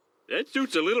That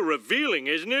suit's a little revealing,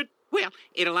 isn't it? Well,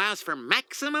 it allows for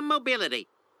maximum mobility.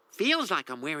 Feels like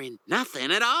I'm wearing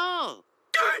nothing at all.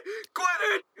 Quit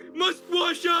it! Must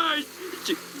wash eyes!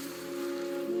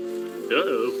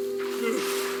 Uh-oh.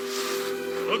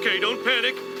 Okay, don't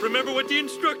panic. Remember what the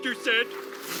instructor said.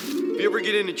 If you ever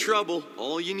get into trouble,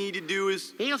 all you need to do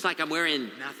is... Feels like I'm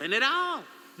wearing nothing at all.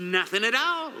 Nothing at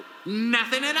all.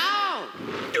 Nothing at all.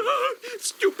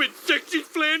 Stupid sexy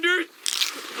Flanders!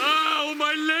 Ow,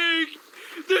 my leg!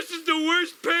 This is the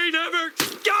worst pain ever!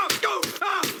 Go! Go!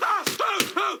 Ah! Ah! Ah!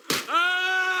 Ah! Ah!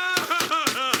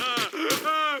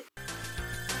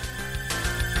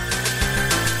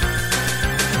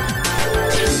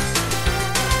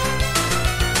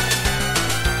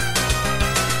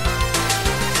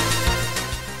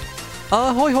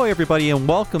 Ahoy hoy everybody, and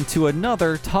welcome to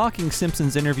another Talking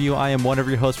Simpsons interview. I am one of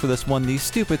your hosts for this one, the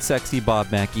stupid sexy Bob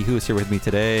Mackey, who is here with me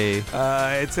today.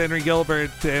 It's Henry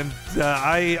Gilbert, and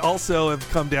I also have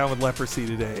come down with leprosy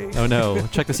today. Oh no,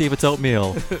 check to see if it's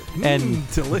oatmeal. And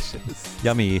delicious.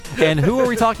 Yummy. And who are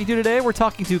we talking to today? We're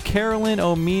talking to Carolyn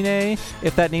Omine.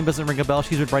 If that name doesn't ring a bell,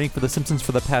 she's been writing for The Simpsons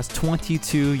for the past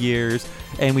 22 years,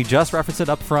 and we just referenced it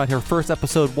up front. Her first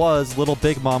episode was Little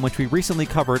Big Mom, which we recently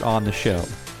covered on the show.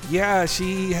 Yeah,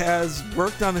 she has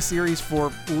worked on the series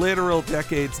for literal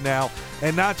decades now,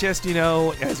 and not just,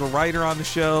 as a writer on the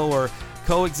show or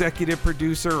co-executive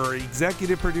producer or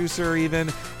executive producer even,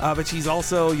 but she's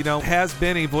also, has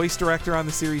been a voice director on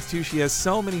the series too. She has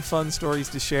so many fun stories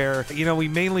to share. We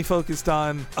mainly focused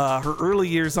on her early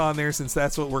years on there since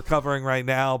that's what we're covering right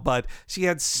now, but she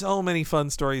had so many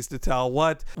fun stories to tell.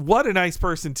 What a nice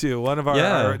person too. One of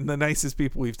the nicest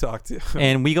people we've talked to.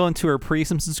 And we go into her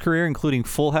pre-Simpsons career, including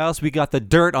Full House. We got the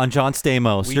dirt on John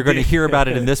Stamos. You're going to hear about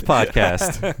it in this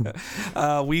podcast.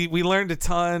 We learned a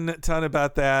ton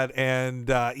about that, and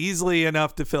easily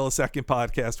enough to fill a second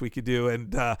podcast we could do.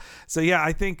 And so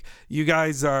I think you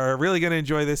guys are really going to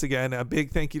enjoy this. Again, a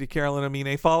big thank you to Carolyn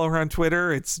Omine. Follow her on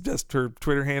Twitter. It's just her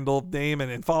Twitter handle name,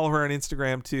 and follow her on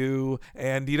Instagram too.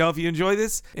 And if you enjoy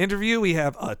this interview, we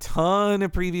have a ton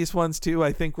of previous ones too.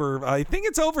 I think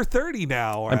it's over 30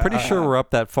 now. I'm pretty sure we're up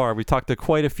that far. We talked to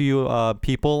quite a few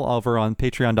people over on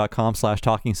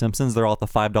patreon.com/Talking Simpsons. They're all at the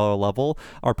 $5 level.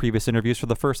 Our previous interviews for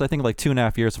the first, I think, like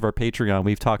 2.5 years of our Patreon,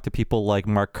 we've talked to people like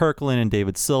Mark Kirkland and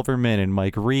David Silverman and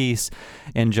Mike Reese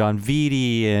and John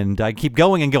Vitti, and I keep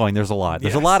going and going. There's a lot.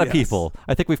 There's a lot of people.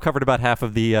 I think we've covered about half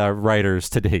of the writers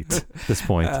to date at this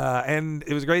point. And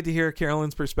it was great to hear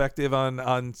Carolyn's perspective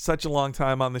on such a long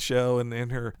time on the show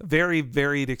and her very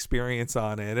varied experience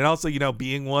on it. And also,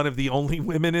 being one of the only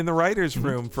women in the writer's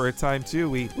room for a time too.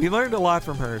 We learned a lot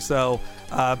from her. So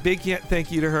big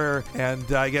thank you to her.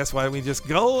 And I guess why don't we just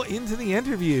go into the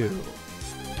interview?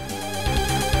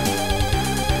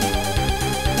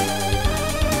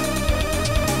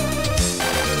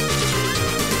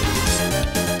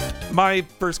 My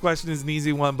first question is an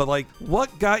easy one, but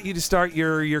what got you to start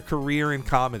your career in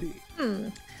comedy?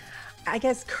 I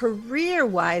guess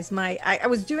career-wise, I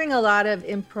was doing a lot of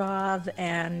improv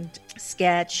and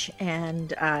sketch,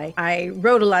 and I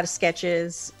wrote a lot of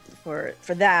sketches for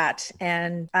that.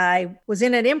 And I was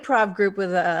in an improv group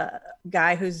with a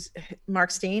guy who's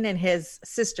Mark Steen, and his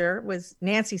sister was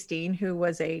Nancy Steen, who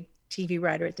was a TV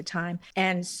writer at the time.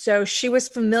 And so she was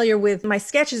familiar with my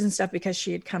sketches and stuff because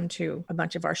she had come to a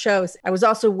bunch of our shows. I was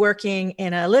also working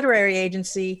in a literary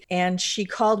agency, and she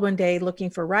called one day looking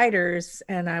for writers.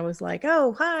 And I was like,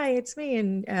 oh, hi, it's me.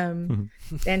 And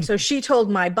and so she told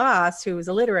my boss, who was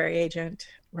a literary agent,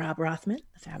 Rob Rothman,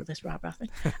 the fabulous Rob Rothman,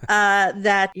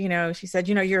 that, she said,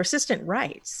 your assistant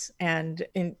writes. And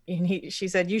she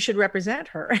said, you should represent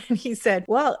her. And he said,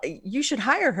 well, you should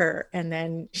hire her. And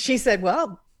then she said,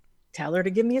 well, tell her to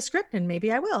give me a script and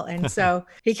maybe I will. And so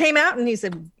he came out and he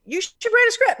said, you should write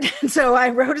a script. And so I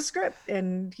wrote a script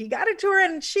and he got it to her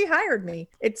and she hired me.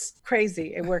 It's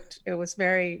crazy. It worked. It was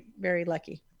very, very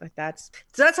lucky. But that's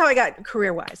how I got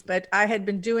career-wise. But I had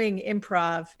been doing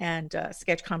improv and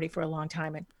sketch comedy for a long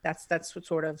time, and that's what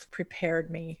sort of prepared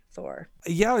me for.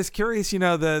 Yeah, I was curious.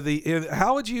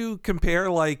 How would you compare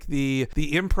the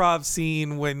improv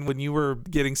scene when you were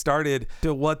getting started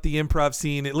to what the improv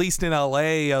scene, at least in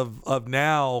LA, of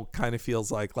now kind of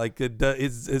feels like? Do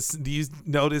you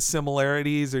notice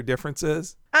similarities or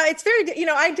differences? It's very,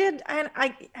 I did, and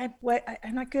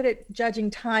I'm not good at judging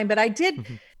time, but I did.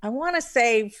 Mm-hmm. I want to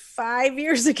say 5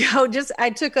 years ago,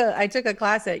 I took a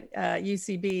class at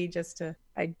UCB just to.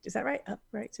 Is that right?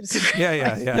 Right.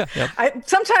 Yeah. I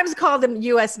sometimes call them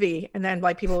USB, and then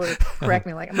people would correct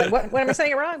me. I'm like, what am I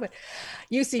saying it wrong? But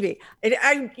UCB.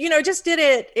 I just did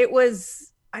it.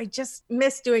 I just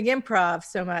miss doing improv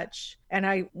so much. and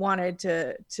I wanted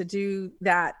to do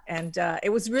that. And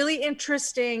it was really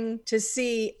interesting to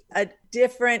see a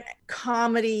different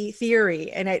comedy theory.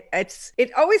 And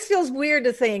it always feels weird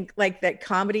to think like that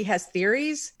comedy has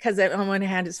theories, because on one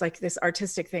hand it's like this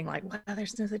artistic thing, like, wow,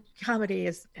 there's no comedy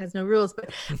has no rules,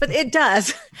 but it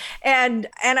does. And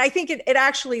I think it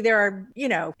actually, there are,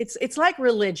 it's like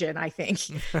religion, I think.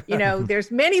 There's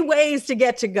many ways to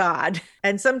get to God,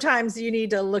 and sometimes you need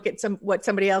to look at what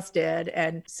somebody else did.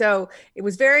 And so it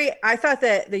was I thought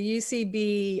that the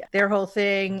UCB, their whole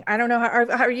thing, I don't know,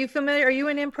 how are you familiar? Are you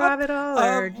in improv at all?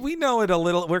 Or? We know it a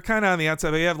little. We're kind of on the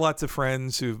outside. We have lots of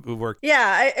friends who work.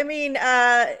 Yeah, I mean,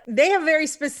 they have a very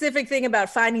specific thing about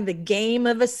finding the game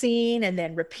of a scene and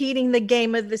then repeating the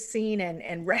game of the scene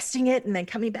and resting it and then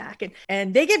coming back.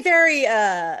 And they get very...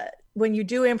 when you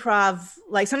do improv,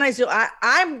 like sometimes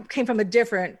I came from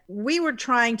we were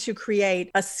trying to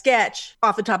create a sketch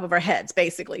off the top of our heads,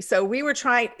 basically. So we were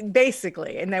trying, and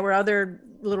there were other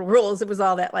little rules. It was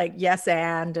all that like yes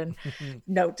and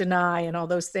note deny and all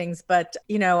those things. But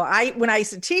when I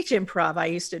used to teach improv, I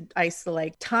used to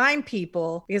like time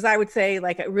people, because I would say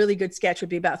like a really good sketch would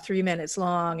be about 3 minutes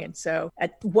long. And so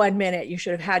at 1 minute, you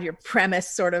should have had your premise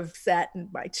sort of set.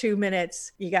 And by 2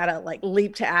 minutes, you got to like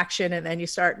leap to action, and then you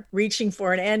start reaching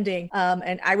for an ending.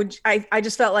 And I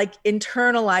just felt like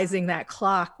internalizing that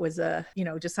clock was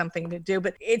just something to do.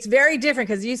 But it's very different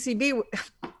because UCB,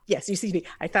 yes, UCB.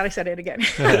 I thought I said it again.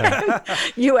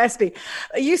 USB.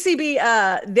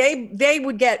 UCB, they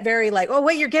would get very like, oh,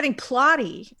 wait, you're getting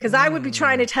plotty. Because I would be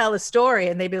trying to tell a story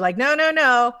and they'd be like,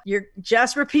 no, you're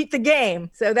just repeat the game.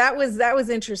 So that was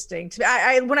interesting.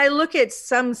 When I look at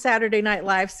some Saturday Night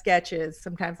Live sketches,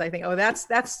 sometimes I think, oh,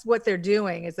 that's what they're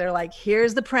doing, is they're like,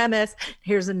 here's the premise.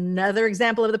 Here's another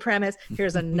example of the premise.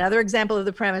 Here's another example of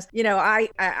the premise.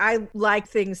 I like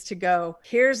things to go,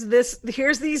 here's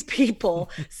these people.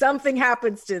 Something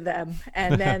happens to them,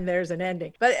 and then there's an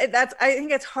ending. But I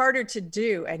think it's harder to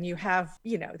do. And you have,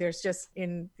 there's just,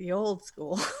 in the old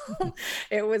school,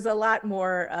 it was a lot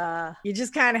more, you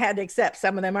just kind of had to accept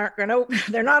some of them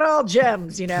they're not all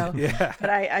gems, Yeah. But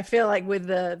I feel like with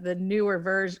the newer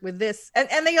version, with this,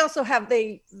 and they also have,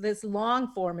 this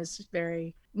long form is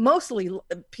mostly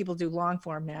people do long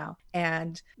form now,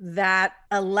 and that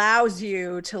allows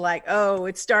you to like, oh,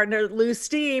 it's starting to lose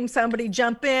steam, somebody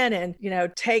jump in and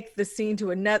take the scene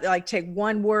to another, like take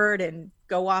one word and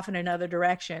go off in another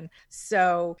direction.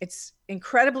 So it's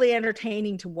incredibly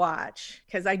entertaining to watch,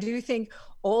 because I do think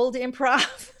old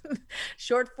improv,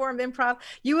 short form improv,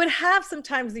 you would have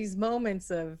sometimes these moments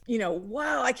of,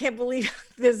 wow, I can't believe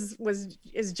this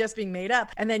is just being made up.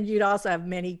 And then you'd also have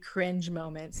many cringe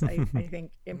moments. I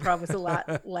think improv was a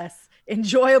lot less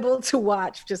enjoyable to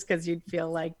watch, just because you'd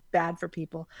feel like bad for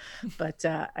people. But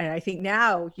and I think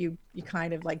now you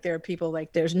kind of like, there are people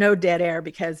like, there's no dead air,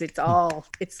 because it's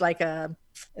like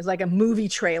a movie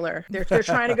trailer. They're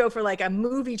trying to go for like a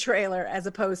movie trailer as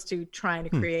opposed to trying to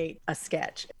create a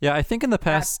sketch. Yeah, I think in the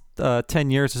past 10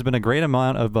 years there's been a great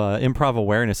amount of improv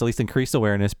awareness, at least increased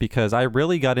awareness, because I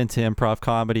really got into improv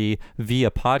comedy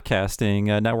via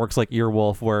podcasting, networks like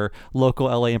Earwolf, where local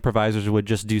LA improvisers would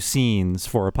just do scenes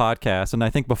for a podcast. And I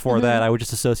think before that I would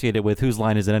just associate it with, whose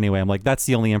line is it anyway? I'm like, that's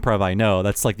the only improv I know.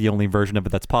 That's like the only version of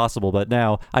it that's possible. But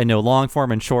now I know long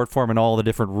form and short form and all the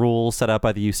different rules set out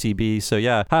by the UCB. So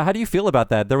yeah, how do you feel about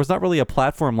that? There was not really a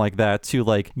platform like that to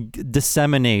like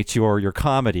disseminate your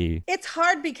comedy. It's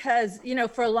hard because,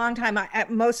 for a long time,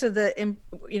 most of the,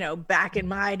 back in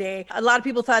my day, a lot of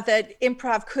people thought that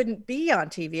improv couldn't be on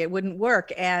TV. It wouldn't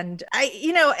work. And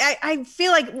I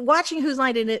feel like watching Whose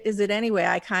Line Is It Anyway,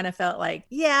 I kind of felt like,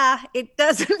 yeah, it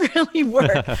doesn't really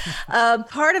work.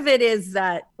 Part of it is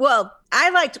that, well, I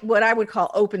liked what I would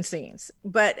call open scenes,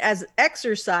 but as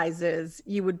exercises,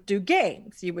 you would do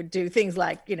games. You would do things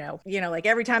like, like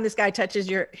every time this guy touches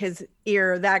his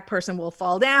ear, that person will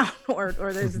fall down. Or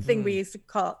there's a thing we used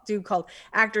to do called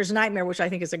Actor's Nightmare, which I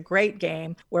think is a great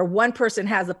game, where one person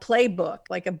has a playbook,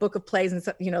 like a book of plays, and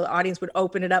the audience would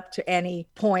open it up to any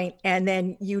point, and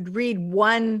then you'd read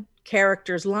one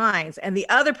character's lines, and the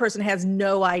other person has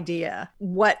no idea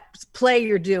what play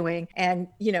you're doing, and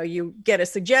you get a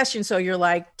suggestion, so you're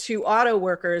like two auto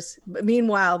workers, but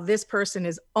meanwhile this person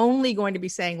is only going to be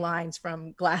saying lines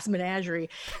from Glass Menagerie,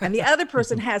 and the other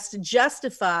person has to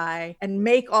justify and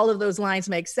make all of those lines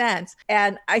make sense.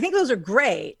 And I think those are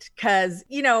great because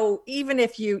even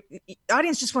if the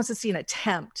audience just wants to see an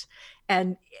attempt.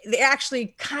 And they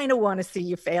actually kind of want to see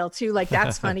you fail too. Like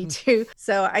that's funny too.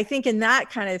 So I think in that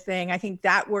kind of thing, I think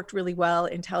that worked really well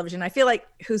in television. I feel like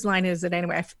Whose Line Is It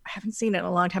Anyway? I haven't seen it in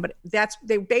a long time, but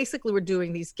they basically were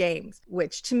doing these games,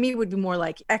 which to me would be more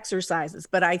like exercises.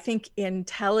 But I think in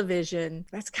television,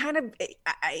 that's kind of,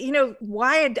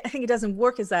 why I think it doesn't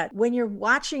work is that when you're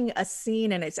watching a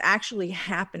scene and it's actually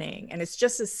happening and it's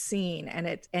just a scene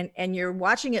and you're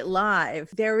watching it live,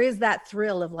 there is that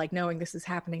thrill of like knowing this is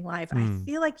happening live. I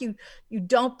feel like you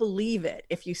don't believe it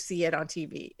if you see it on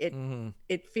TV.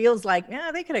 It feels like,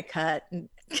 they could have cut and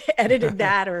edited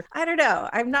that, or I don't know.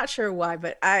 I'm not sure why,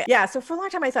 but so for a long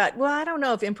time I thought, well, I don't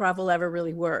know if improv will ever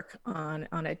really work on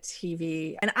a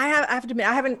TV. And I have to admit,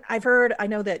 I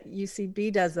know that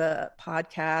UCB does a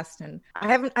podcast, and I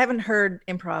haven't heard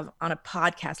improv on a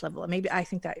podcast level. Maybe I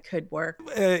think that could work.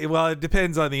 Well, it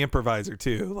depends on the improviser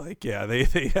too. Like,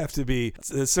 they have to be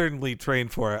certainly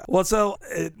trained for it. Well, so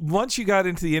once you got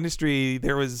into the industry,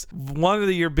 there was one of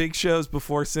your big shows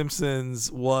before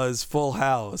Simpsons was Full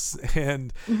House,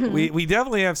 and we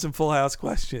definitely have some Full House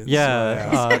questions.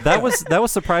 That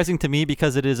was surprising to me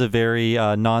because it is a very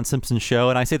non-Simpsons show,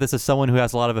 and I say this as someone who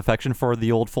has a lot of affection for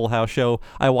the old Full House show.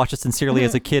 I watched it sincerely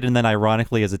as a kid and then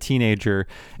ironically as a teenager.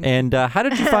 And how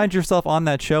did you find yourself on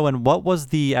that show, and what was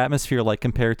the atmosphere like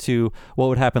compared to what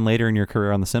would happen later in your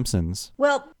career on The Simpsons?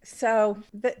 Well, so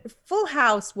the Full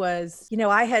House was,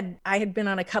 I had been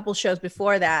on a couple shows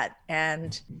before that,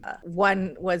 and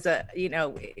one was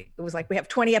it was like we have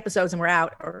 20 episodes and we're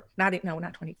out, or not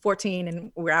 20, 14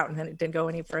 and we're out, and then it didn't go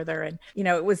any further. And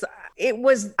it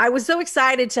was I was so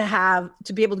excited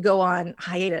to be able to go on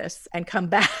hiatus and come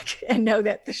back and know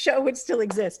that the show would still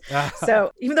exist.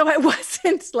 So even though I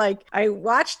wasn't I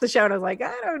watched the show and I was like,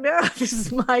 I don't know if this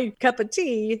is my cup of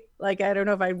tea. Like, I don't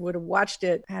know if I would have watched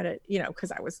it had it,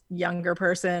 because I was a younger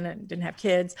person and didn't have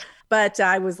kids. But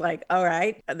I was like, all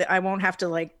right, I won't have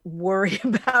to worry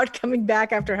about coming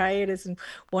back after hiatus and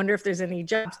wonder if there's any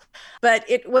jobs. But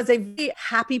it was a very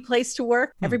happy place to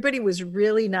work. Everybody was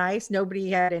really nice. Nobody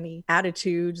had any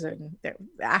attitudes, and the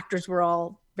actors were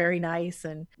all very nice,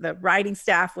 and the writing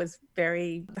staff was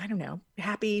very,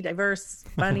 happy, diverse,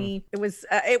 funny. It was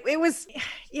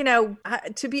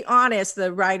to be honest,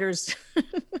 the writers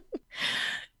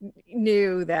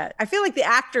knew that. I feel like the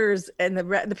actors and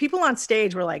the people on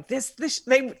stage were like this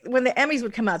when the Emmys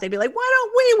would come out, they'd be like, why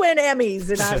don't we win Emmys?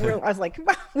 And I was like,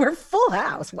 we're Full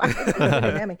House, why don't we win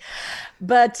an Emmy?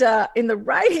 But in the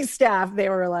writing staff, they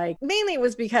were like, mainly it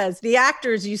was because the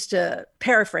actors used to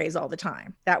paraphrase all the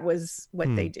time. That was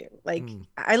what they do.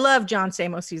 I love John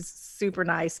Stamos, he's super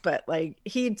nice, but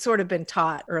he'd sort of been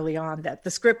taught early on that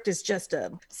the script is just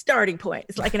a starting point.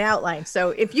 It's like an outline. So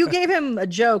if you gave him a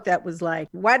joke that was like,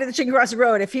 why did the chicken cross the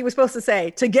road? If he was supposed to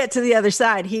say, to get to the other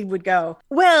side, he would go,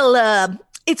 well,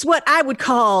 it's what I would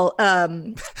call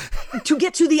to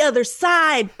get to the other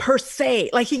side, per se.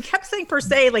 He kept saying per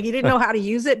se, he didn't know how to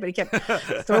use it, but he kept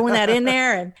throwing that in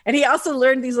there. And he also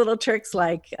learned these little tricks.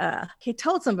 He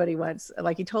told somebody once,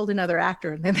 he told another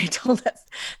actor, and then they told us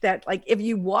that if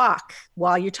you walk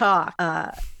while you talk,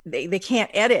 they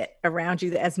can't edit around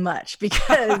you as much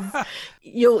because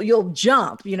you'll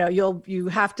jump.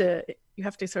 You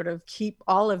have to sort of keep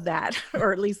all of that,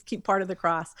 or at least keep part of the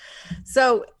cross.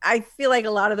 So I feel like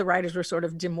a lot of the writers were sort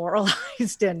of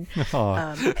demoralized and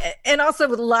also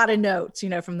with a lot of notes,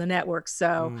 from the network.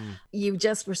 So you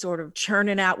just were sort of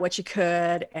churning out what you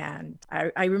could. And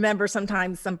I remember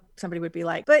sometimes somebody would be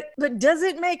like, but does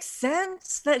it make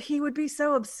sense that he would be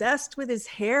so obsessed with his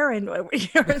hair? And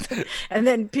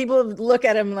then people would look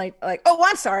at him like, oh,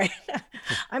 I'm sorry.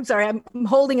 I'm sorry. I'm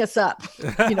holding us up,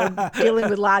 dealing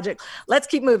with logic. Let's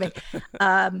keep moving.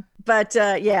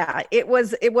 It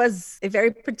was a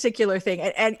very particular thing.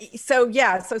 And so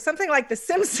something like The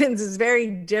Simpsons is very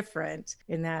different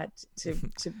in that to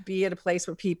be at a place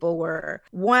where people were,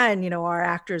 our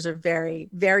actors are very,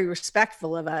 very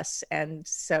respectful of us. And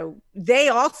so they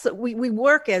also, we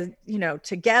work as,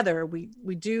 together, we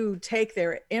do take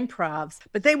their improvs,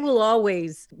 but they will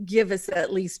always give us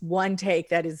at least one take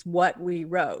that is what we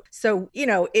wrote. So,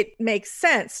 it makes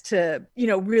sense to,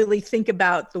 really think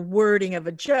about the wording of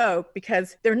a joke,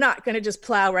 because they're not going to just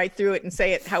plow right through it and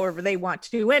say it however they want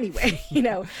to anyway,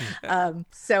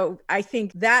 So I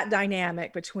think that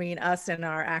dynamic between us and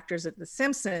our actors at The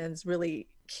Simpsons really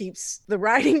keeps the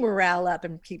writing morale up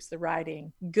and keeps the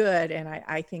writing good. And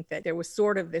I think that there was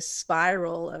sort of this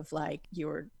spiral of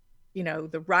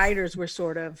the writers were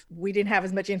sort of, we didn't have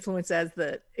as much influence as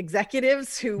the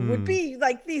executives who would be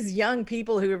these young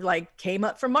people who came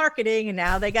up from marketing, and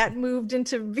now they got moved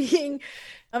into being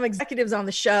executives on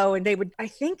the show, and I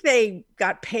think they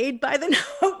got paid by the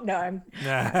note. No,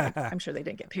 I'm sure they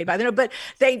didn't get paid by the note, but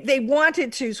they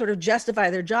wanted to sort of justify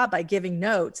their job by giving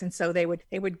notes. And so they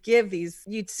would give these,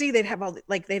 you'd see they'd have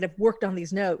they'd have worked on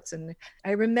these notes. And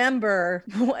I remember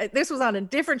this was on a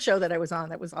different show that I was on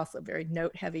that was also very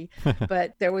note heavy,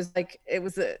 but there was it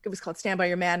was called Stand By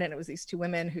Your Man. And it was these two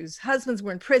women whose husbands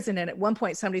were in prison. And at one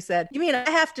point somebody said, "You mean I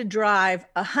have to drive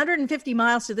 150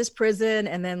 miles to this prison?"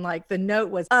 And then the note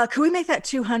was, "Could we make that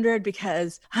 200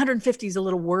 because 150 is a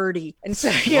little wordy?" And so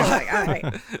all right,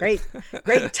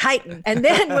 great, tighten. And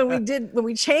then when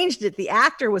we changed it, the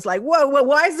actor was like, whoa,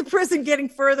 why is the prison getting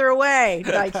further away?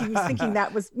 Like he was thinking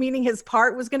that was meaning his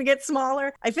part was going to get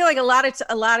smaller. I feel like a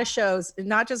lot of shows,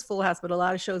 not just Full House, but a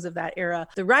lot of shows of that era,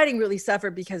 the writing really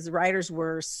suffered because the writers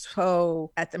were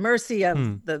so at the mercy of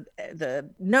the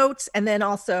notes, and then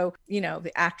also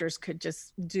the actors could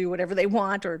just do whatever they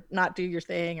want or not do your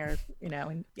thing, or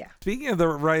and yeah. Speaking of the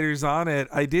writers on it,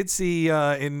 I did see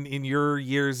in your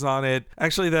years on it,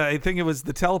 actually, I think it was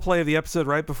the teleplay of the episode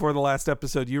right before the last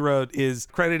episode you wrote is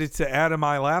credited to Adam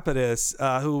I. Lapidus,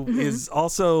 who is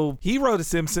also, he wrote a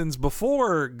Simpsons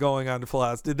before going on to Full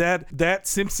House. Did that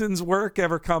Simpsons work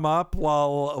ever come up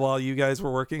while you guys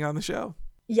were working on the show?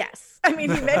 Yes. I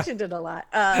mean, he mentioned it a lot.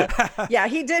 Yeah,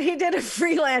 he did a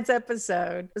freelance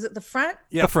episode. Was it The Front?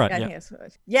 Yeah, The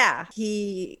Front. Yeah.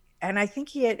 I think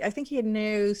he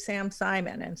knew Sam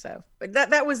Simon, and so, but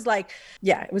that was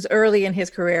it was early in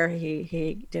his career.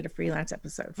 He did a freelance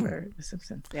episode for The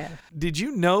Simpsons. Yeah. Did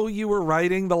you know you were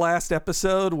writing the last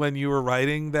episode when you were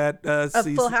writing that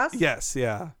season? Full House? Yes.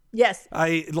 Yeah. Yes.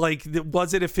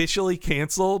 Was it officially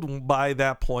canceled by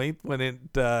that point when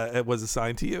it was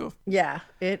assigned to you? Yeah,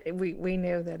 we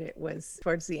knew that it was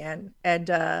towards the end. And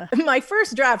my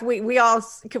first draft, we all,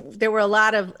 there were a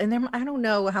lot of, and then I don't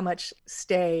know how much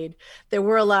stayed. There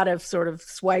were a lot of sort of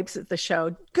swipes at the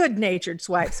show, good-natured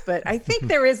swipes, but I think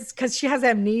there is, because she has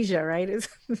amnesia, right?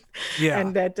 Yeah.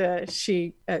 And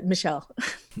that Michelle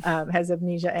has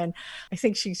amnesia, and I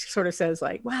think she sort of says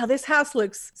wow, this house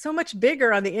looks so much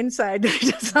bigger on the inside than it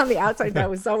does on the outside. That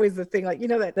was always the thing,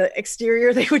 that the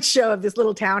exterior they would show of this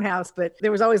little townhouse, but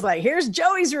there was always here's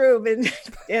Joey's room,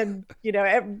 and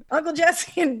Uncle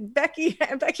Jesse and Becky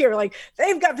are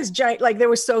they've got this giant, there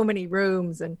were so many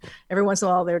rooms, and every once in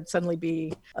a while there'd suddenly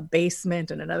be a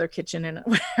basement and another kitchen and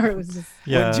whatever. It was just,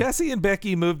 when Jesse and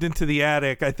Becky moved into the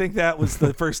attic, I think that was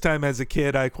the first time as a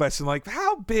kid I questioned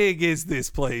how big is this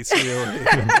place really?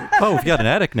 Oh, we've got an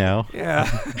attic now. Yeah.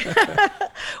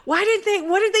 what did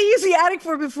they use the attic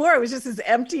for before? It was just this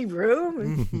empty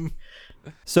room.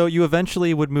 So you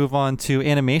eventually would move on to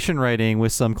animation writing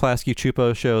with some Klasky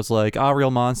Csupo shows like Ah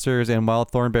Real Monsters and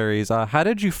Wild Thornberrys. How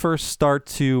did you first start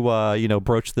to,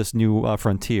 broach this new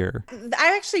frontier?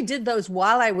 I actually did those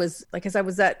while I was, because I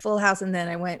was at Full House, and then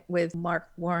I went with Mark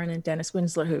Warren and Dennis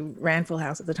Winsler, who ran Full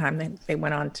House at the time. They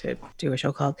went on to do a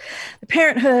show called The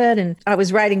Parenthood, and I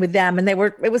was writing with them, and it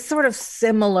was sort of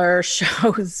similar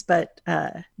shows, but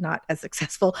not as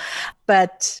successful.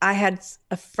 But I had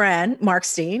a friend, Mark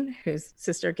Steen, whose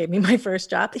sister gave me my first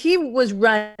job. He was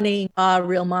running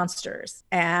Real Monsters,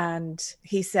 and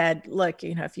he said, "Look,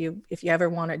 if you ever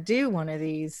want to do one of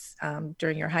these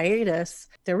during your hiatus,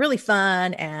 they're really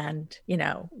fun, and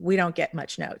we don't get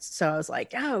much notes." So I was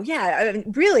like, "Oh yeah,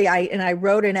 really?" I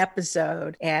wrote an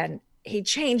episode, and he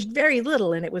changed very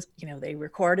little, and it was, they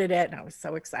recorded it, and I was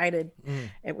so excited.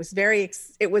 It was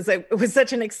it was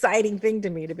such an exciting thing to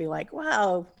me to be like,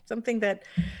 wow, something that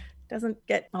doesn't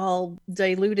get all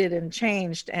diluted and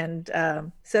changed. And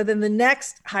so then the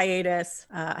next hiatus,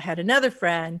 I had another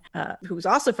friend who was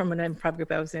also from an improv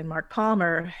group I was in, Mark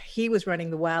Palmer. He was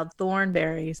running the Wild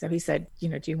Thornberrys. So he said,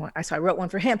 do you want, so I wrote one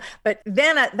for him. But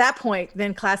then at that point,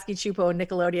 then Klasky Csupo and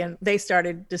Nickelodeon, they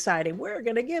started deciding we're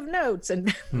going to give notes.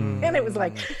 And and it was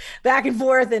back and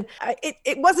forth. And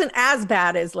it wasn't as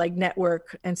bad as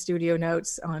network and studio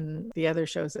notes on the other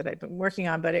shows that I'd been working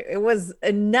on, but it was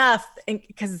enough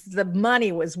because the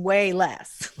money was way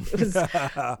less. It was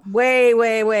way,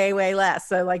 way, way, way less.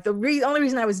 So the only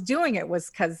reason I was doing it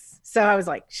was so I was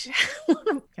like,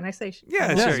 can I say?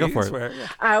 Yeah, sure. Go for it. Swear.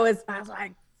 I was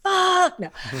like, fuck no.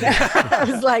 I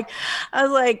was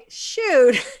like,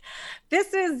 shoot,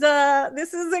 this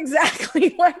is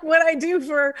exactly like what I do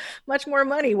for much more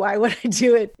money. Why would I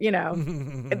do it?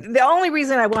 The only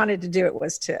reason I wanted to do it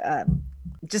was to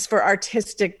just for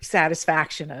artistic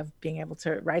satisfaction of being able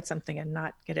to write something and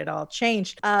not get it all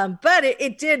changed. But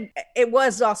it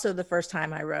was also the first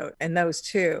time I wrote, and those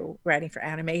two, writing for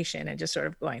animation and just sort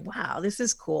of going, wow, this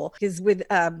is cool. Because with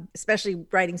especially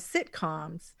writing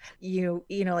sitcoms, you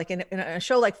know, like in a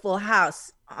show like Full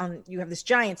House, you have this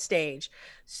giant stage,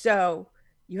 so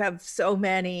you have so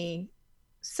many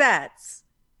sets,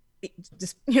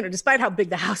 just, you know, despite how big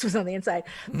the house was on the inside,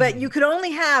 but you could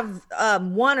only have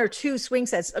one or two swing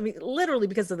sets. I mean, literally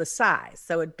because of the size.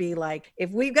 So it'd be like, if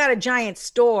we've got a giant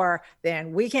store,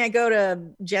 then we can't go to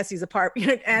Jesse's apartment,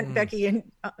 you know, Aunt Becky, and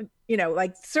you know,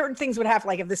 like certain things would have,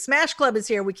 like if the Smash Club is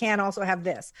here, we can't also have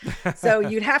this. So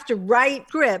you'd have to write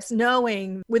scripts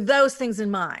knowing with those things in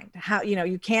mind, how, you know,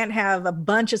 you can't have a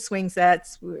bunch of swing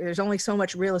sets. There's only so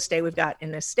much real estate we've got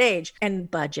in this stage and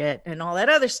budget and all that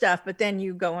other stuff. But then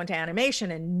you go into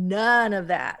animation and none of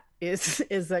that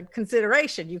is a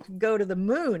consideration. You can go to the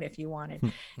moon if you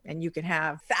wanted, and you can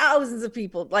have thousands of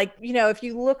people. Like, you know, if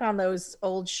you look on those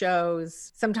old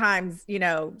shows, sometimes, you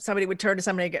know, somebody would turn to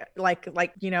somebody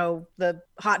like, you know, the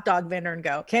hot dog vendor and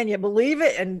go, "Can you believe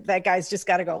it?" And that guy's just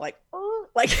got to go like, "Oh,"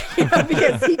 like, you know,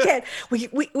 because he can't,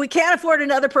 we can't afford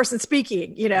another person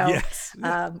speaking, you know, yes.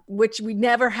 Which we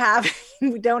never have.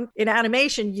 We don't in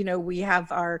animation, you know, we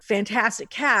have our fantastic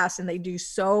cast and they do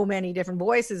so many different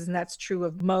voices. And that's true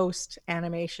of most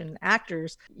animation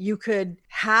actors. You could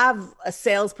have a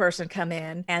salesperson come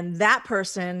in and that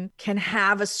person can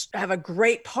have a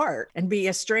great part and be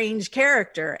a strange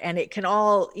character. And it can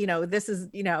all, you know, this is,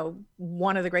 you know,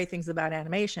 one of the great things about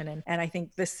animation. And I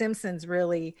think The Simpsons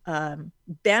really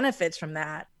benefits from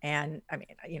that. And I mean,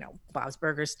 you know, Bob's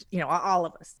Burgers, you know, all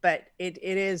of us, but it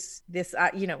is this,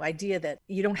 you know, idea that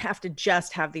you don't have to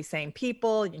just have these same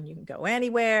people and you can go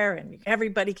anywhere and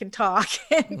everybody can talk.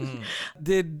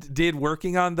 Did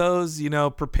working on those, you know,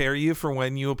 prepare you for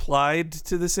when you applied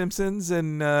to The Simpsons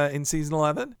in season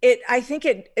 11? I think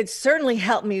it certainly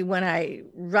helped me when I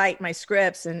write my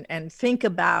scripts and think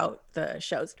about the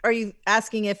shows. Are you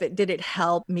asking if did it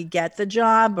help me get the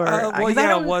job, or well, I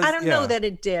don't yeah. know that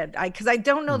it did, because I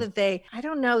don't know that they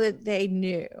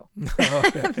knew.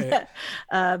 Okay.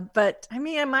 But I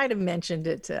mean, I might have mentioned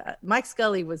it to Mike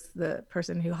Scully was the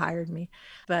person who hired me,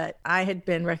 but I had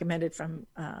been recommended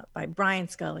by Brian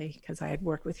Scully because I had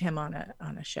worked with him on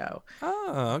a show.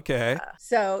 Oh, okay.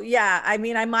 So yeah, I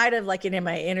mean, I might have, like, in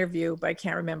my interview, but I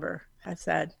can't remember. I've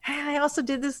said, hey, I also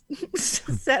did this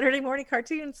Saturday morning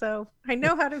cartoon, so I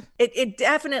know how to. It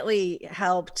definitely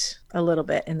helped a little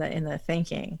bit in the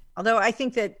thinking. Although I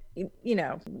think that, you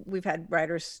know, we've had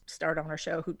writers start on our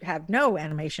show who have no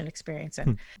animation experience,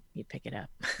 and you pick it up.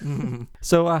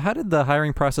 So how did the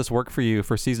hiring process work for you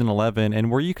for season 11? And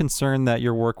were you concerned that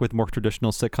your work with more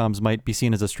traditional sitcoms might be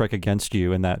seen as a strike against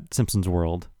you in that Simpsons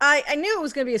world? I knew it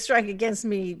was going to be a strike against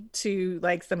me to,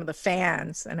 like, some of the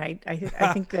fans. And I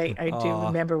think I do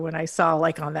remember when I saw,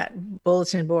 like, on that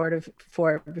bulletin board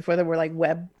before there were, like,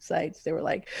 websites, they were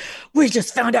like, "We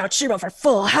just found out she wrote for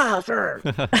Full House." I'm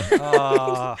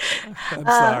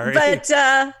sorry. But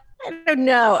I don't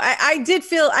know. I did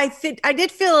feel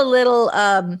a little,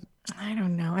 I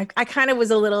don't know. I kind of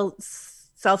was a little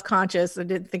self-conscious. I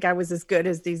didn't think I was as good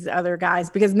as these other guys,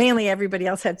 because mainly everybody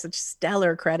else had such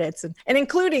stellar credits, and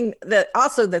including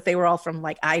also that they were all from,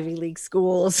 like, Ivy League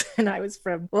schools. And I was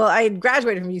I had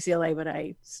graduated from UCLA, but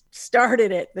I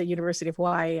started at the University of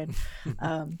Hawaii. And,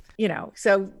 you know,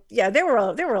 so yeah, there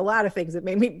were a lot of things that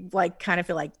made me, like, kind of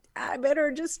feel like I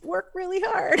better just work really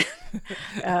hard.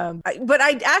 But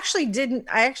I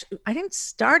didn't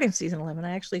start in season 11.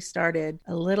 I actually started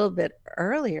a little bit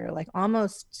earlier, like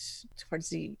almost towards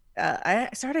the I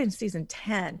started in season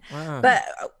 10. Wow. But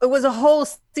it was a whole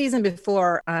season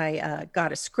before I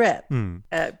got a script,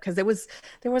 because there was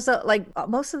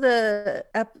most of the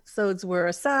episodes were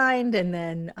assigned, and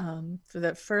then for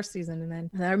the first season,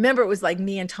 and I remember it was like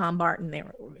me and Tom Martin.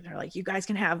 They're like, "You guys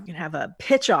can have a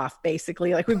pitch off,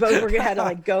 basically. Like, we both were gonna have to,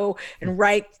 like, go and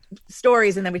write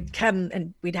stories, and then we'd come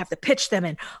and we'd have to pitch them,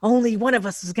 and only one of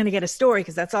us was going to get a story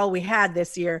because that's all we had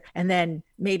this year, and then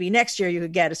maybe next year you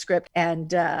could get a script."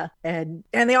 And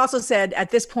they also said,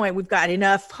 at this point, we've got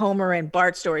enough Homer and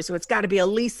Bart stories, so it's got to be a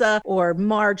Lisa or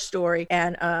Marge story,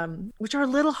 and which are a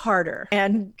little harder,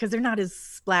 and because they're not as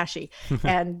splashy.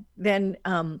 And then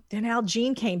Al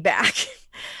Jean came back.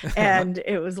 And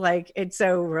it was like,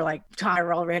 so we're like,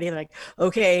 we're all ready, like,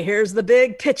 okay, here's the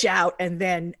big pitch out. And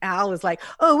then Al was like,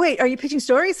 "Oh wait, are you pitching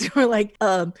stories?" And we're like,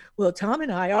 well, Tom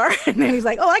and I are. And then he's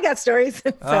like, "Oh, I got stories."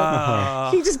 And so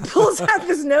he just pulls out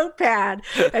this notepad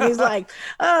and he's like,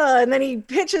 and then he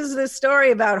pitches this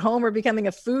story about Homer becoming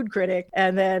a food critic.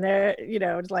 And then, you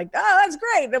know, it's like, "Oh, that's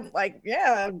great." And I'm like,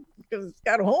 "Yeah, because it's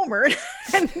got Homer.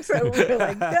 And so we were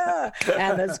like, duh.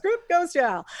 And the script goes to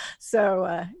Al.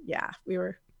 So yeah,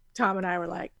 Tom and I were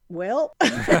like, well,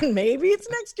 maybe it's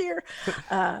next year.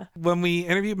 When we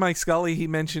interviewed Mike Scully, he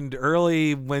mentioned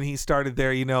early when he started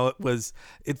there,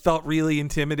 it felt really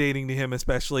intimidating to him,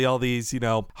 especially all these,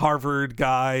 Harvard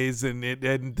guys, and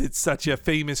it's such a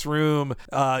famous room.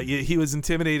 He was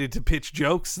intimidated to pitch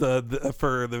jokes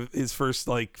for his first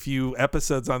few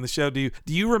episodes on the show. Do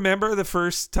you remember the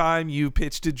first time you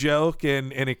pitched a joke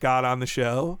and it got on the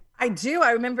show? I do.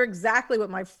 I remember exactly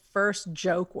what my first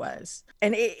joke was.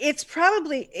 And it's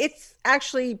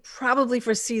actually probably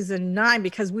for season 9,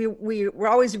 because we were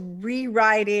always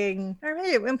rewriting, or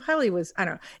maybe it probably was, I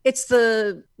don't know. It's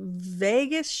the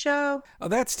Vegas show. Oh,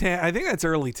 that's 10. I think that's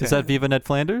early 10. Is that Viva Ned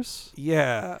Flanders?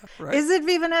 Yeah. Right. Is it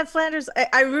Viva Ned Flanders?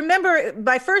 I remember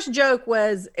my first joke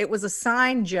was a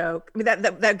signed joke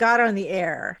that got on the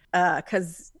air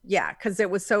because it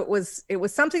was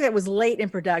something that was late in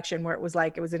production, where it was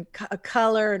in a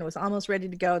color and it was almost ready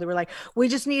to go. They were like, we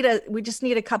just need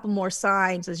a couple more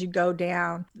signs as you go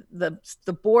down the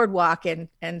boardwalk,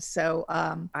 and so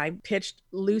I pitched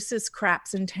loosest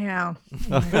craps in town.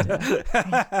 Well,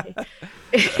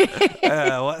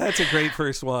 that's a great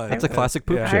first one. That's a classic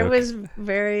poop joke. I was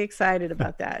very excited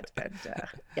about that, but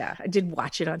I did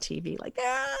watch it on TV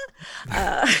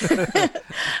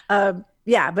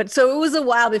yeah, but so it was a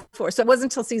while before. So it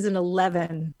wasn't until season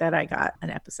 11 that I got an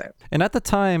episode. And at the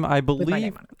time, I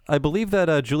believe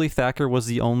that Julie Thacker was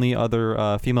the only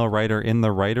other female writer in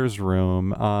the writers'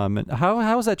 room. How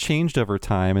has that changed over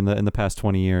time in the past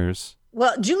 20 years?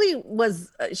 Well, Julie was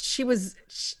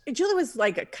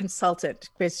like a consultant,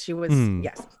 because she was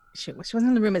yes. She wasn't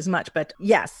in the room as much, but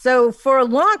yes. So for a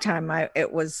long time, I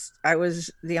was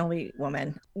the only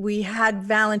woman. We had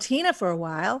Valentina for a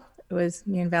while. It was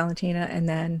me and Valentina, and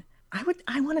then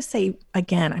I want to say,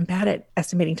 again, I'm bad at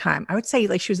estimating time. I would say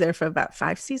she was there for about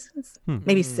 5 seasons,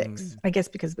 maybe 6. I guess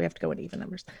because we have to go in even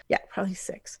numbers. Yeah, probably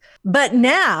 6. But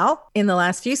now, in the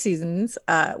last few seasons,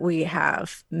 we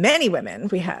have many women.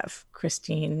 We have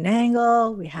Christine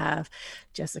Nangle, we have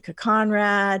Jessica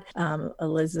Conrad,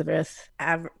 Elizabeth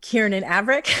Kiernan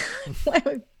Averick.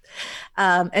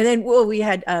 And then we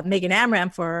had Megan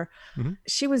Amram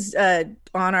she was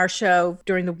on our show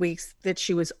during the weeks that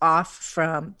she was off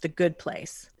from The Good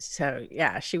Place. So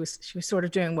yeah, she was sort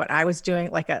of doing what I was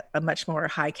doing, like a much more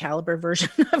high caliber version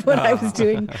of what I was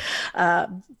doing,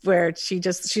 where she's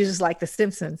just like The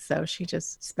Simpsons. So she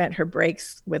just spent her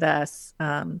breaks with us.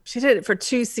 She did it for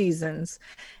 2 seasons,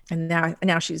 and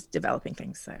now she's developing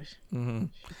things. So she's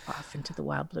off into the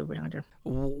wild blue yonder.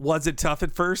 Was it tough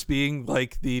at first being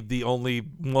the only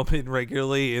woman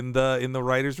regularly in the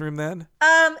writer's room then?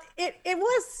 It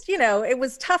was, it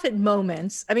was tough at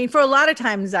moments. I mean, for a lot of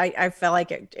times I felt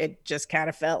like it just kind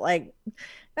of felt like,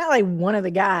 not like one of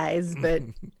the guys, but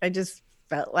I just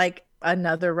felt like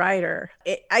another writer.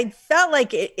 I felt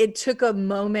like it took a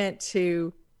moment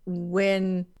to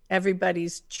win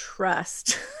everybody's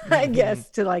trust, I guess,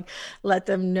 to let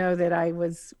them know that I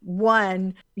was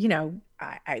one,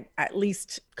 I at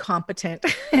least competent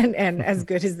and as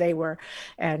good as they were.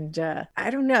 And I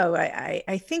don't know.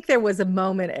 I think there was a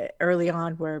moment early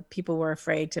on where people were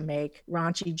afraid to make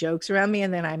raunchy jokes around me,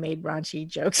 and then I made raunchy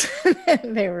jokes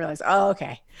and they realized, oh,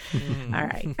 okay. All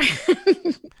right.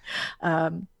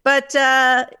 But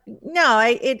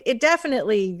no, it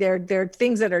definitely, there are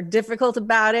things that are difficult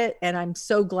about it, and I'm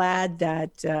so glad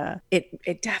that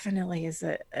it definitely is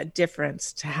a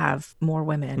difference to have more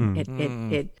women.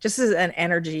 It just is an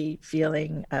energy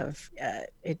feeling of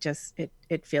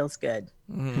it feels good.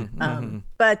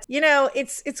 But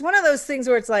it's one of those things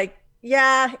where it's like,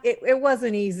 yeah, it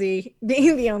wasn't easy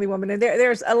being the only woman. And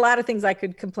there's a lot of things I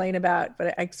could complain about,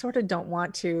 but I sort of don't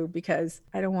want to, because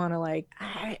I don't want to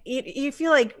you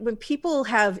feel like when people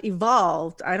have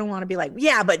evolved, I don't want to be like,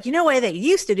 yeah, but what they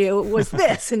used to do was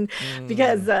this. And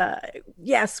because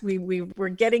yes, we were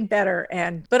getting better.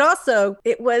 But also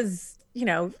it was,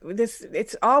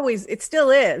 it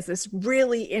still is this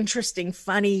really interesting,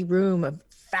 funny room of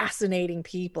fascinating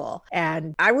people.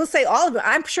 And I will say all of it,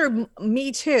 I'm sure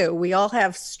me too, we all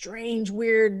have strange,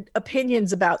 weird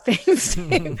opinions about things.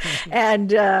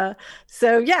 And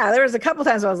so yeah, there was a couple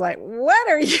times I was like, what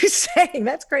are you saying?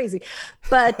 That's crazy.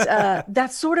 But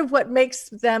that's sort of what makes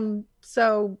them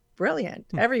so brilliant.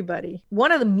 Everybody.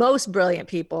 One of the most brilliant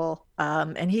people,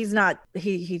 and he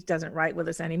doesn't write with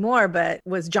us anymore, but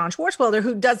was John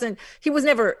Schwartzwelder, he was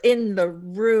never in the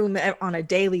room on a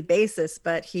daily basis,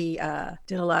 but he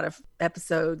did a lot of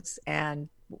episodes. And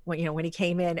when he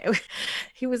came in,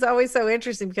 he was always so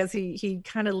interesting because he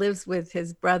kind of lives with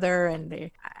his brother, and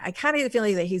I kind of get the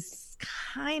feeling that he's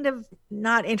kind of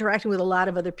not interacting with a lot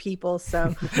of other people. So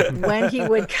when he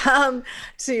would come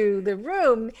to the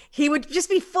room, he would just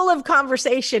be full of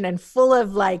conversation and full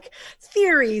of like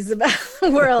theories about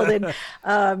the world. And,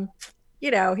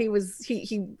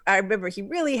 I remember he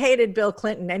really hated Bill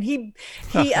Clinton, and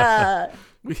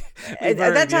at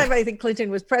that time, I think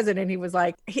Clinton was president. He was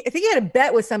like, I think he had a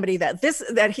bet with somebody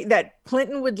that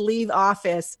Clinton would leave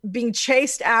office being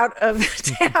chased out of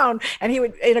the town, and he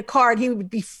would, in a car, and he would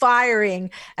be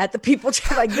firing at the people.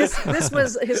 Like this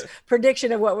was his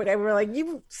prediction of what would. And we're like,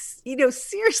 you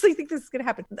seriously think this is going to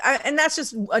happen? And that's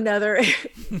just another.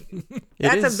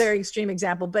 That's a very extreme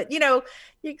example, but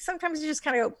sometimes you just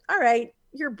kind of go, all right,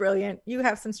 you're brilliant. You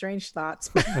have some strange thoughts.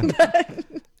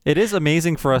 It is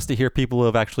amazing for us to hear people who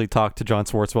have actually talked to John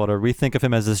Swartzwelder. We think of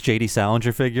him as this J.D.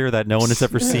 Salinger figure that no one has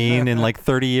ever seen in like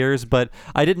 30 years, but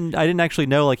I didn't actually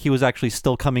know like he was actually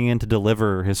still coming in to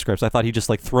deliver his scripts. I thought he'd just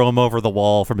like throw him over the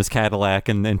wall from his Cadillac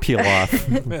and peel off.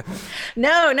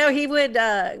 No, he would.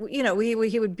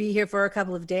 He would be here for a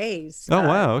couple of days. Oh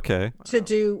wow, okay. To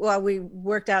do while we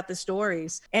worked out the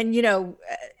stories, and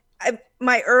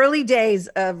my early days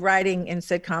of writing in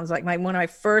sitcoms, like one of my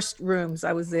first rooms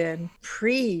I was in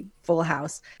pre Full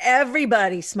House,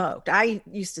 everybody smoked. I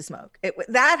used to smoke.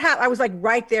 I was like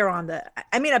right there on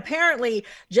apparently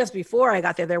just before I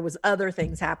got there was other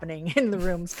things happening in the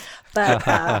rooms. But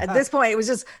at this point, it was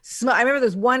just smoke. I remember there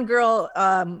was one girl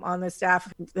on the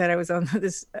staff that I was on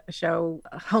this show,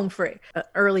 Home Free,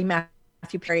 early Matthew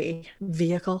Perry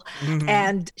vehicle,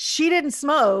 and she didn't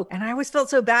smoke, and I always felt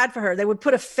so bad for her. They would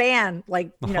put a fan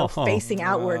facing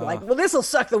outward, like, well, this will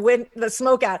suck the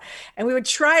smoke out, and we would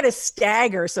try to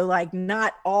stagger so like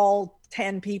not all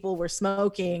 10 people were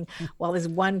smoking while this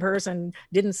one person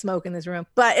didn't smoke in this room.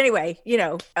 But anyway,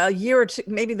 a year or two,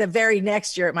 maybe the very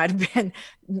next year, it might have been,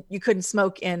 you couldn't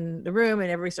smoke in the room and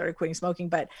everybody started quitting smoking.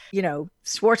 But,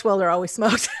 Swartzwelder always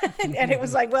smoked. And it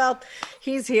was like, well,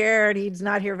 he's here and he's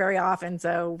not here very often.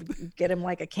 So get him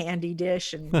like a candy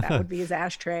dish and that would be his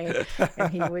ashtray.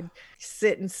 And he would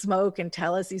sit and smoke and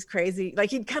tell us he's crazy. Like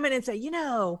he'd come in and say,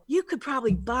 you could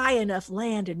probably buy enough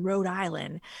land in Rhode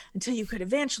Island until you could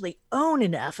eventually own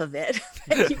enough of it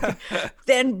that you could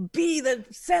then be the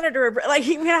senator. Like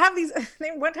he would have these.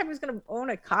 One time he was going to own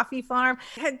a coffee farm.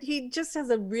 He just has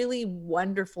a really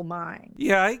wonderful mind.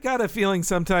 Yeah, I got a feeling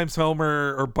sometimes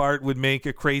Homer or Bart would make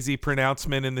a crazy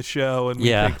pronouncement in the show, and we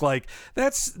think like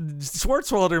that's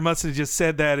Swartzwelder must have just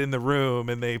said that in the room,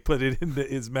 and they put it into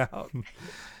his mouth.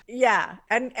 Yeah,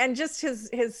 and just his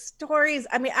stories.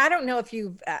 I mean, I don't know if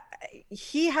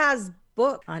he has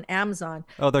book on Amazon.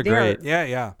 Oh, they're great.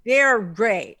 Yeah. They're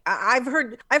great. I've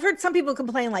heard some people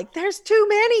complain like there's too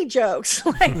many jokes,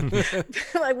 like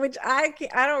which I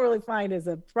don't really find as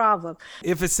a problem.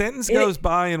 If a sentence goes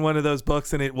by in one of those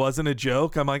books and it wasn't a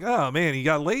joke, I'm like, oh man, he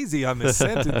got lazy on this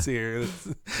sentence here.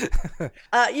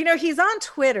 He's on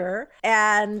Twitter,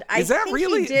 and I is that think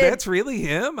really? He did. That's really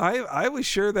him? I was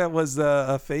sure that was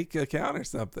a fake account or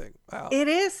something. Wow. It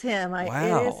is him.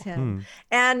 Wow. It is him.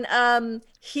 And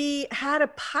he had a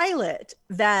pilot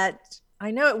that I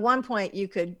know at one point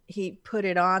he put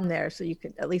it on there so you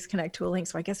could at least connect to a link.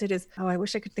 So I guess it is. Oh, I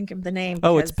wish I could think of the name.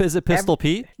 Oh, is it Pistol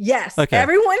Pete? Yes. Okay.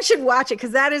 Everyone should watch it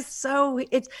because that is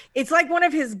it's like one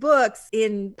of his books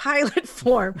in pilot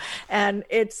form. And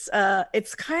it's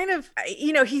kind of,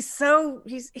 he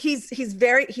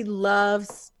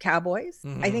loves cowboys.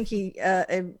 Mm-hmm. I think he,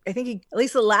 at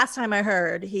least the last time I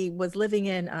heard, he was living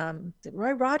in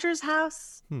Roy Rogers'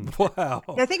 house. Wow.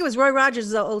 I think it was Roy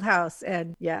Rogers' old house.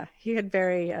 And yeah, he had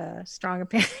very strong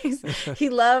opinions. He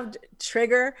loved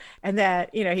Trigger, and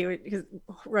that because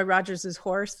Roy Rogers' his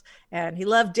horse, and he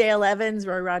loved Dale Evans,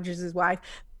 Roy Rogers' wife,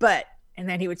 and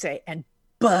then he would say, and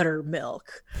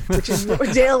Buttermilk, which is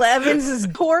Dale Evans'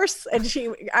 horse, and she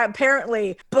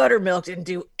apparently Buttermilk didn't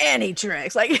do any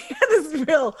tricks. Like he had this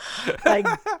real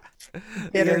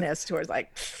bitterness towards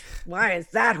why is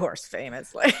that horse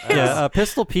famous?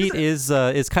 Pistol Pete is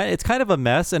kind of a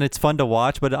mess, and it's fun to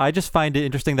watch, but I just find it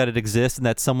interesting that it exists and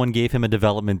that someone gave him a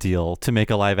development deal to make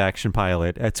a live action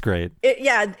pilot. That's great. It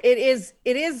is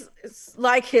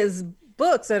like his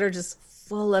books that are just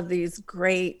full of these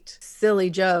great silly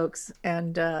jokes,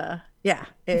 and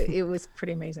it was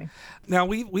pretty amazing. Now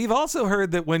we've also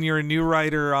heard that when you're a new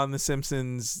writer on The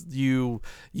Simpsons, you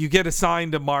get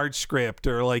assigned a Marge script,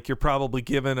 or like you're probably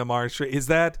given a Marge script. Is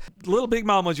that Little Big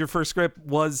Mom was your first script?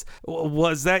 Was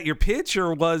that your pitch,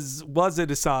 or was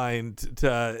it assigned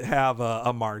to have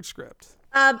a Marge script?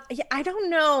 I don't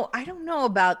know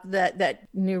about that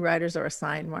new writers are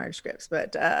assigned Marge scripts,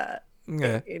 but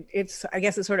it's I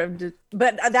guess it's sort of,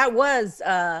 but that was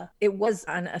it was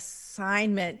an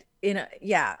assignment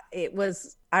it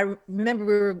was. I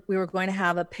remember we were going to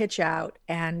have a pitch out,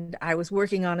 and I was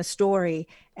working on a story,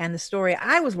 and the story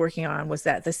I was working on was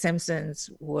that The Simpsons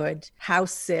would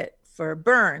house sit for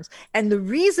Burns. And the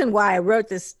reason why I wrote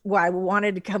this, why I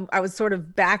wanted to come, I was sort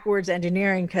of backwards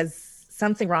engineering because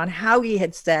something Ron Hauge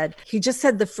had said. He just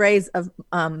said the phrase of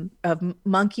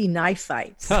monkey knife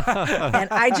fights. And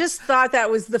I just thought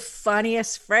that was the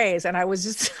funniest phrase. And I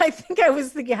think I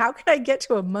was thinking, how can I get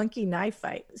to a monkey knife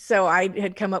fight? So I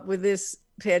had come up with this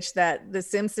pitch that The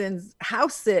Simpsons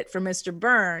house sit for Mr.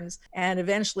 Burns and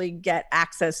eventually get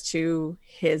access to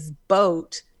his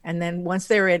boat. And then once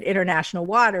they're in international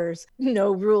waters,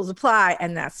 no rules apply.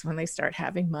 And that's when they start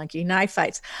having monkey knife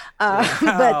fights.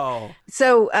 But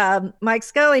so Mike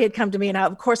Scully had come to me, and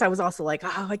of course I was also like,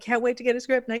 oh, I can't wait to get a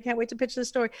script and I can't wait to pitch this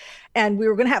story. And we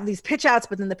were going to have these pitch outs,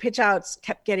 but then the pitch outs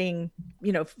kept getting,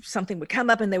 something would come